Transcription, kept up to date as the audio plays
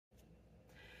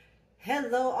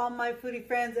Hello all my foodie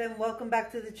friends and welcome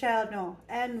back to the channel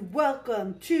and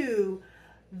welcome to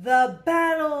the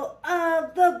battle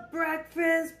of the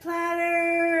breakfast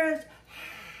platters.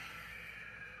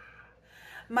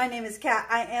 My name is Kat.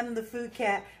 I am the Food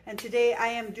Cat and today I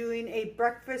am doing a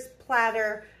breakfast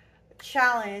platter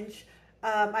challenge.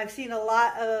 I've seen a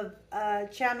lot of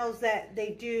channels that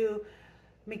they do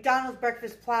McDonald's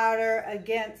breakfast platter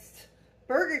against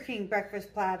Burger King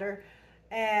breakfast platter,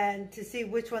 and to see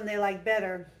which one they like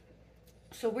better.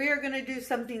 So we are going to do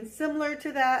something similar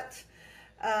to that.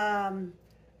 I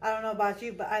don't know about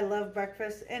you, but I love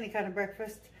breakfast, any kind of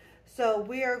breakfast. So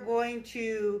we are going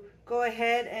to go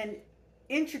ahead and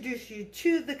introduce you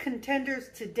to the contenders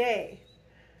today.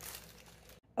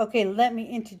 Okay, let me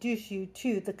introduce you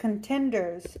to the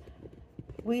contenders.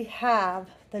 We have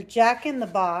the Jack in the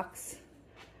Box,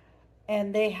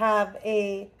 and they have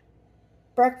a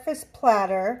breakfast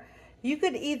platter. You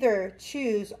could either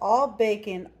choose all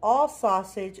bacon, all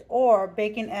sausage, or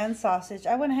bacon and sausage.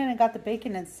 I went ahead and got the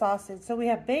bacon and sausage. So we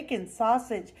have bacon,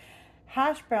 sausage,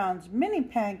 hash browns, mini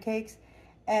pancakes,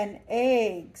 and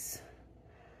eggs.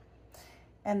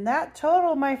 And that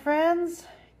total, my friends,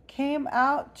 came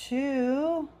out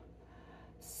to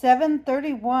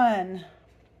 $7.31.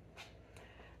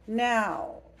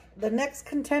 Now, the next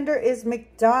contender is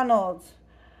McDonald's.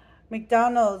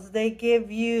 McDonald's, they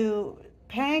give you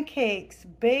pancakes,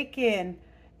 bacon,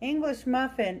 English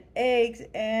muffin, eggs,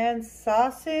 and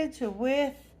sausage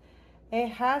with a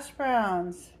hash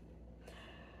browns.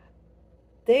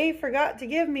 They forgot to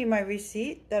give me my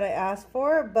receipt that I asked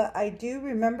for, but I do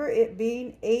remember it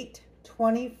being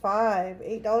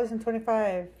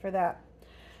 $8.25 for that.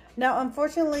 Now,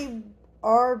 unfortunately,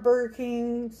 our Burger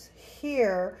Kings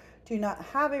here do not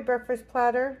have a breakfast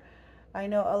platter. I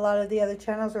know a lot of the other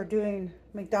channels are doing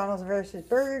McDonald's versus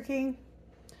Burger King.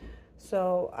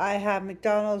 So I have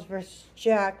McDonald's versus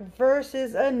Jack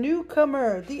versus a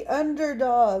newcomer, the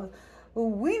underdog,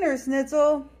 Wiener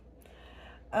Schnitzel.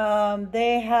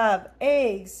 They have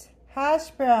eggs, hash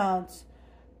browns,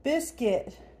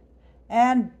 biscuit,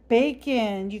 and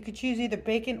bacon. You could choose either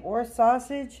bacon or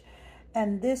sausage.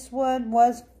 And this one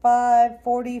was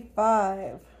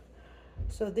 $5.45.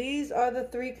 So these are the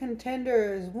three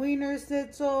contenders: Wiener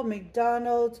Schnitzel,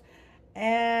 McDonald's,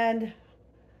 and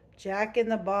Jack in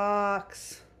the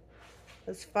Box.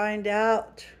 Let's find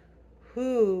out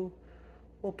who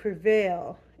will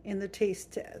prevail in the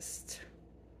taste test.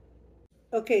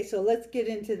 Okay, so let's get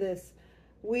into this.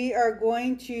 We are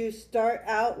going to start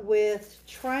out with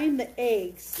trying the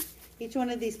eggs. Each one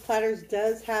of these platters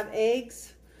does have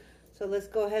eggs. So let's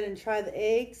go ahead and try the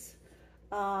eggs.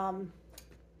 The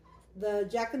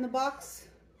Jack in the Box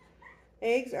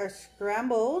eggs are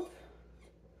scrambled.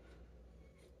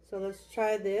 So let's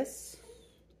try this.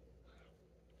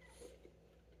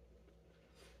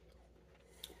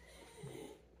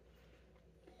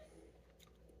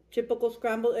 Typical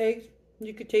scrambled eggs.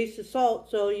 You could taste the salt,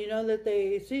 so you know that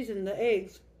they season the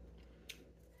eggs.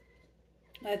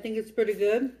 I think it's pretty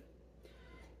good.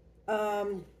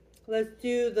 Let's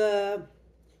do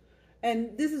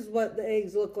and this is what the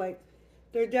eggs look like.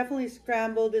 They're definitely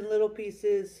scrambled in little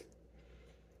pieces.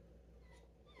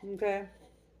 Okay.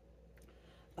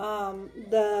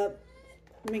 The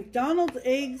McDonald's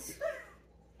eggs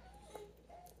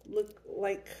looks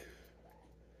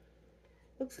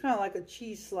kind of like a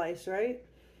cheese slice, right?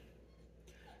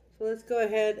 So let's go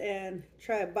ahead and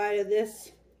try a bite of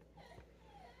this.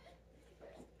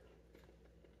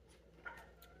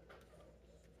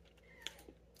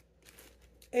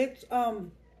 It's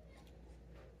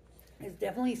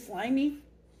definitely slimy.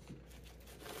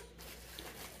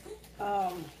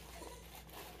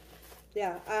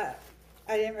 Yeah, I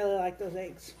didn't really like those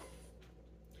eggs.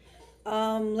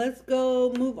 Let's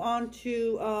go move on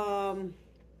to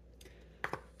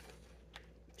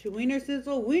Wiener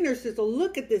Schnitzel. Wiener Schnitzel,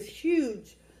 look at this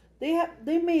huge. They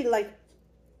made like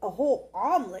a whole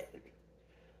omelet.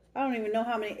 I don't even know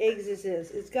how many eggs this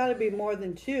is. It's got to be more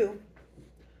than 2.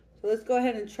 So let's go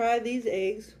ahead and try these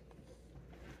eggs.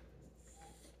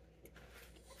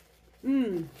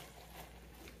 Those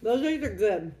eggs are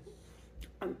good.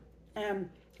 And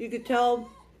you could tell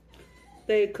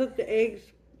they cook the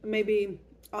eggs maybe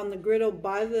on the griddle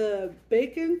by the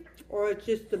bacon, or it's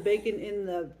just the bacon in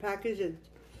the package and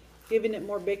giving it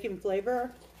more bacon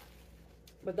flavor.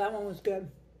 But that one was good.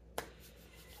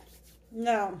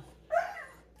 Now,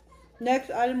 next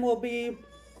item will be,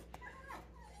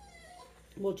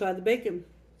 we'll try the bacon.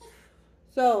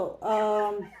 So,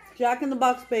 Jack in the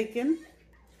Box bacon.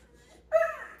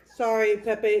 Sorry,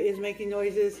 Pepe is making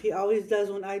noises. He always does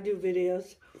when I do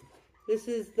videos. This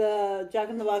is the Jack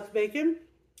in the Box bacon.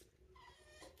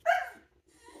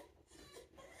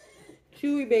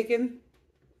 chewy bacon.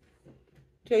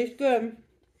 Tastes good.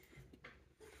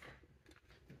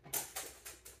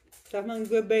 Definitely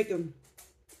good bacon.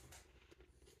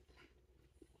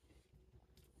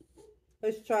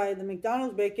 Let's try the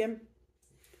McDonald's bacon.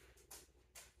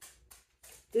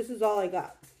 This is all I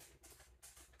got.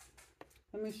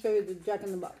 Let me show you the Jack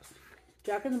in the Box.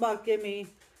 Jack in the Box gave me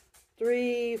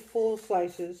 3 full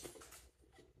slices.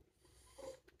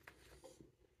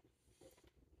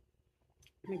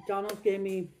 McDonald's gave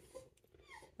me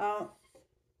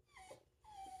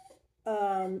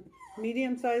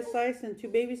medium-sized slice and 2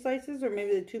 baby slices, or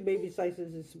maybe the 2 baby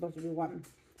slices is supposed to be 1.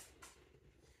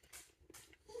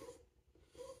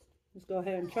 Let's go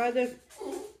ahead and try this.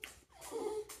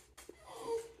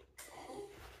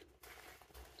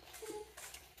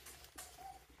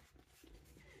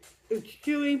 It's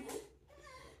chewy.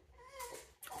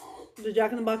 The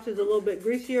Jack in the Box is a little bit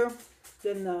greasier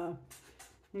than the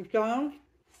McDonald's.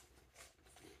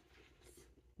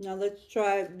 Now let's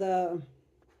try the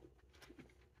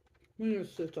Wiener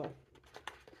Schnitzel.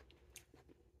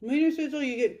 Wiener Schnitzel,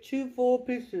 you get 2 full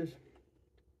pieces.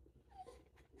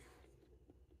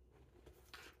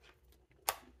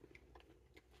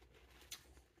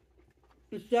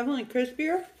 It's definitely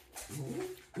crispier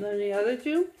than the other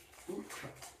 2.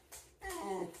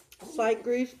 Slight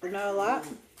grease, but not a lot.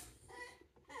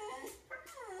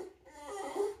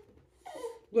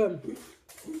 Good.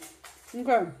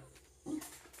 Okay.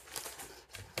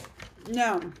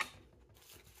 Now,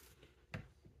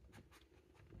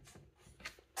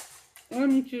 let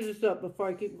me chew this up before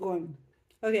I keep going.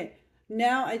 Okay,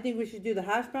 now I think we should do the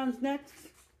hash browns next.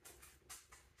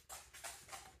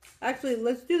 Actually,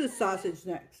 let's do the sausage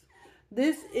next.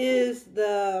 This is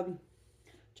the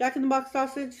Jack in the Box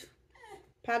sausage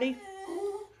patty.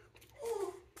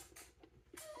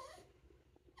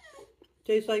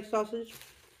 Tastes like sausage.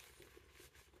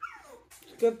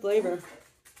 It's good flavor.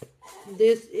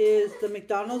 This is the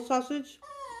McDonald's sausage.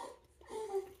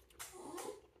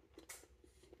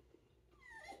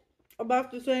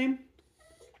 About the same.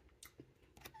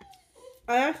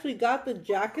 I actually got the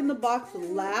Jack in the Box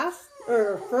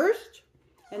first,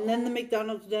 and then the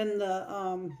McDonald's, then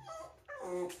the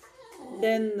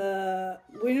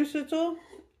Wiener Schnitzel.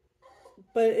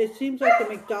 But it seems like the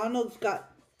McDonald's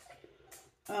got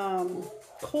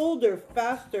colder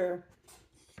faster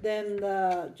than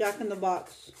the Jack in the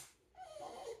Box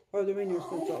or the Wiener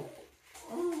Schnitzel.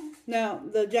 Now,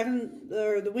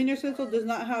 the Wiener Schnitzel does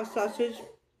not have sausage.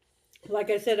 Like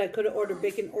I said, I could have ordered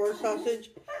bacon or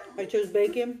sausage. I chose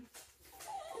bacon.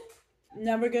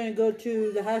 Now we're going to go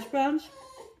to the hash browns.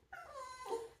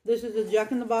 This is the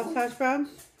Jack in the Box hash browns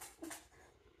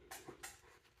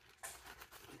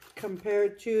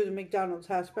compared to the McDonald's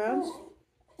hash browns.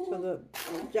 So the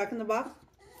Jack in the Box.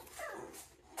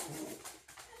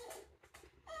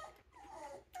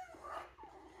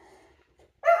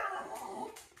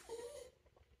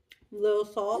 Little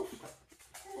salt.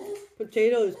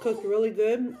 Potato is cooked really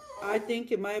good. I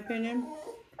think, in my opinion,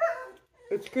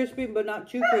 it's crispy but not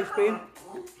too crispy.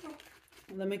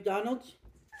 The McDonald's.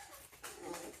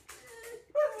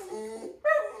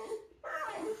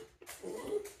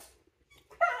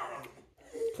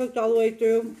 Cooked all the way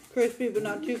through. Crispy but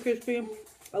not too crispy.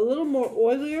 A little more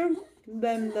oilier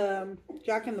than the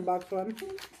Jack in the Box one.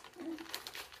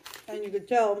 And you could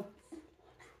tell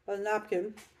by the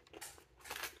napkin.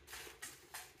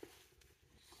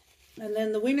 And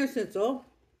then the Wiener Schnitzel.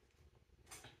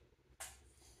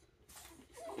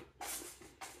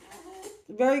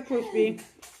 Very crispy.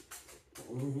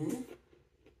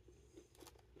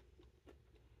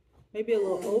 Maybe a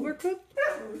little overcooked.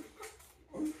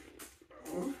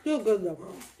 Still good though.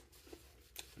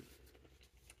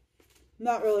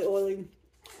 Not really oily,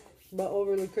 but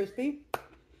overly crispy.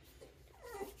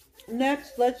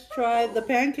 Next, let's try the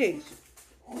pancakes.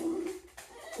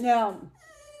 Now,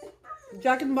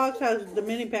 Jack in the Box has the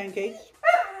mini pancakes,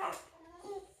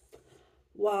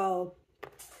 while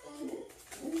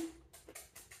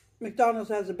McDonald's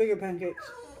has the bigger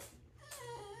pancakes.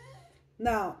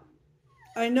 Now,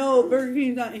 I know Burger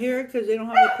King's not here because they don't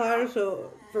have a platter,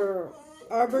 so for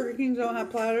our Burger Kings don't have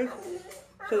platters,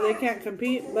 so they can't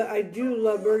compete, but I do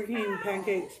love Burger King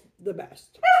pancakes the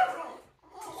best.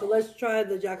 So let's try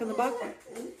the Jack in the Box.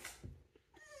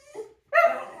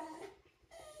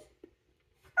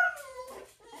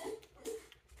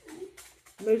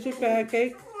 Basic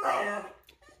pancake,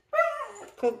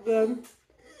 cooked good,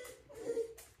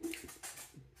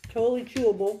 totally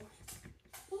chewable.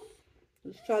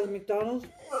 Let's try the McDonald's.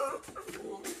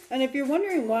 And if you're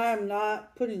wondering why I'm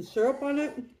not putting syrup on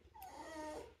it,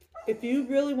 if you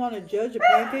really want to judge a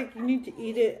pancake, you need to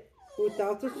eat it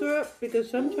without the syrup, because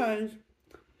sometimes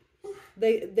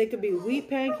They could be wheat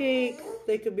pancakes.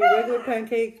 They could be regular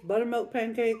pancakes, buttermilk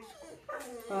pancakes.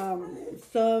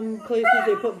 Some places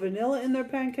they put vanilla in their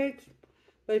pancakes.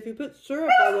 But if you put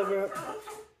syrup all over it,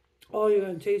 all you're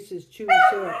going to taste is chewy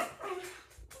syrup.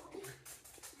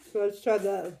 So let's try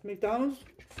the McDonald's.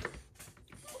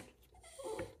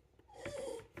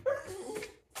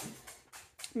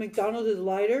 McDonald's is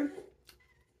lighter.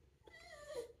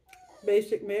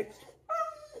 Basic mix.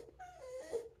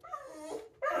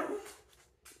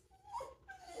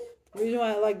 The reason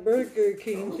why I like Burger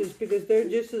King's is because they're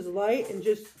just as light and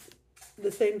just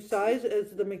the same size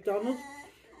as the McDonald's,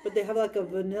 but they have like a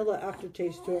vanilla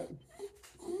aftertaste to it.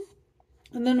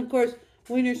 And then of course,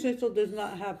 Wiener Schnitzel does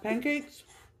not have pancakes.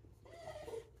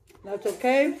 That's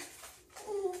okay.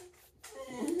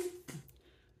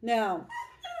 Now,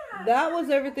 that was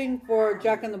everything for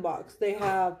Jack in the Box. They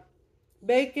have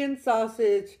bacon,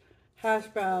 sausage, hash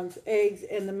browns, eggs,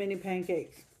 and the mini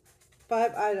pancakes.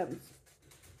 5 items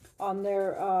on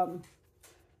their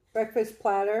breakfast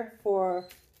platter for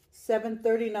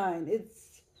 $7.39.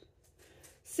 It's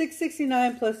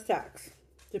 $6.69 plus tax,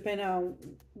 depending on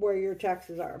where your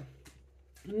taxes are.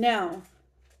 Now,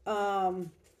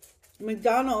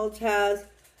 McDonald's has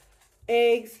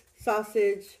eggs,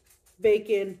 sausage,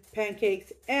 bacon,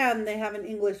 pancakes, and they have an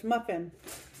English muffin.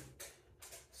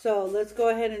 So let's go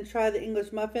ahead and try the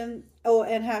English muffin. Oh,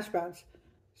 and hash browns.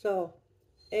 So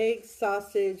eggs,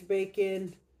 sausage,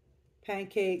 bacon,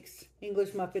 pancakes,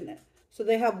 English muffin. So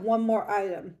they have one more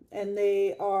item, and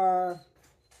they are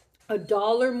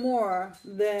 $1 more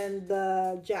than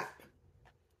the Jack.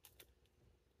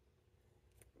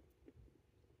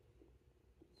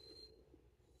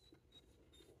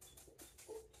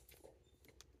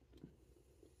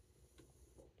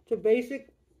 It's a basic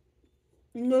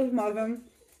English muffin.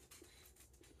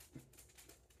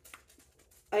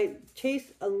 I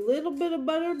taste a little bit of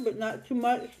butter, but not too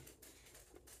much.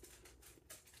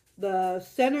 The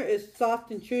center is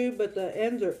soft and chewy, but the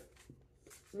ends are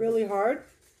really hard.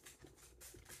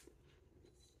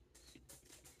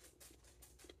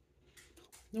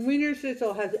 The Wiener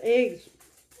Schnitzel has eggs,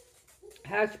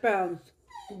 hash browns,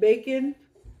 bacon,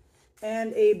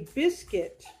 and a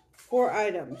biscuit. 4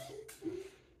 items.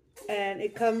 And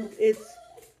it's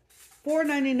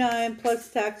 $4.99 plus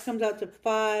tax, comes out to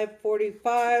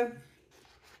 $5.45.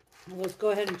 Let's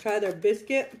go ahead and try their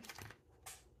biscuit.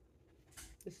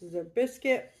 This is their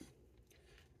biscuit.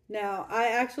 Now, I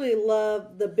actually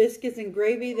love the biscuits and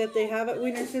gravy that they have at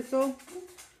Wiener Schnitzel,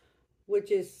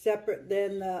 which is separate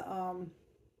than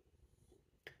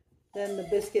the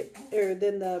biscuit, or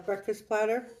than the breakfast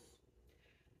platter.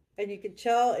 And you can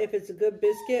tell if it's a good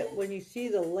biscuit when you see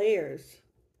the layers.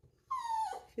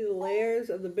 See the layers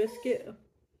of the biscuit?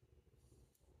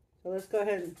 So let's go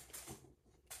ahead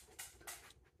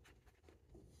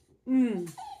and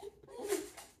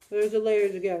there's the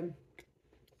layers again.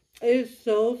 It is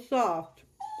so soft.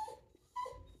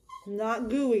 Not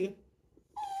gooey.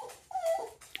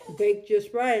 Baked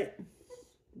just right.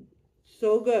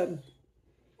 So good.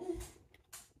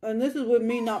 And this is with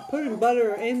me not putting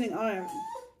butter or anything on it.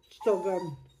 So good.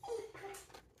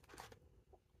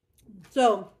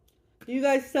 So, you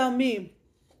guys tell me,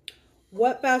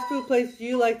 what fast food place do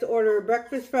you like to order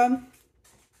breakfast from?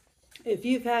 If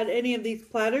you've had any of these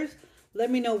platters,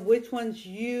 let me know which ones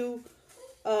you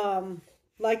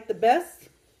like the best.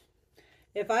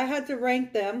 If I had to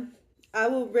rank them, I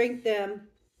will rank them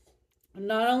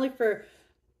not only for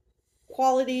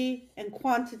quality and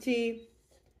quantity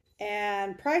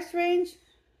and price range.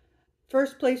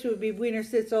 First place would be Wiener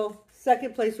Schnitzel.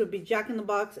 Second place would be Jack in the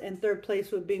Box. And third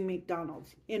place would be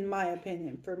McDonald's, in my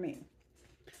opinion, for me.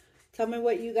 Tell me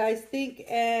what you guys think,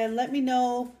 and let me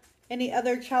know any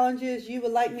other challenges you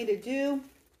would like me to do.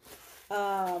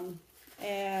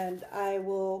 And I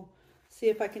will see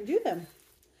if I can do them.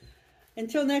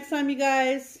 Until next time, you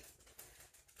guys,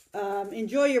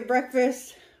 enjoy your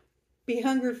breakfast. Be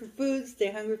hungry for food.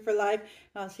 Stay hungry for life.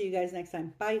 And I'll see you guys next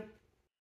time. Bye.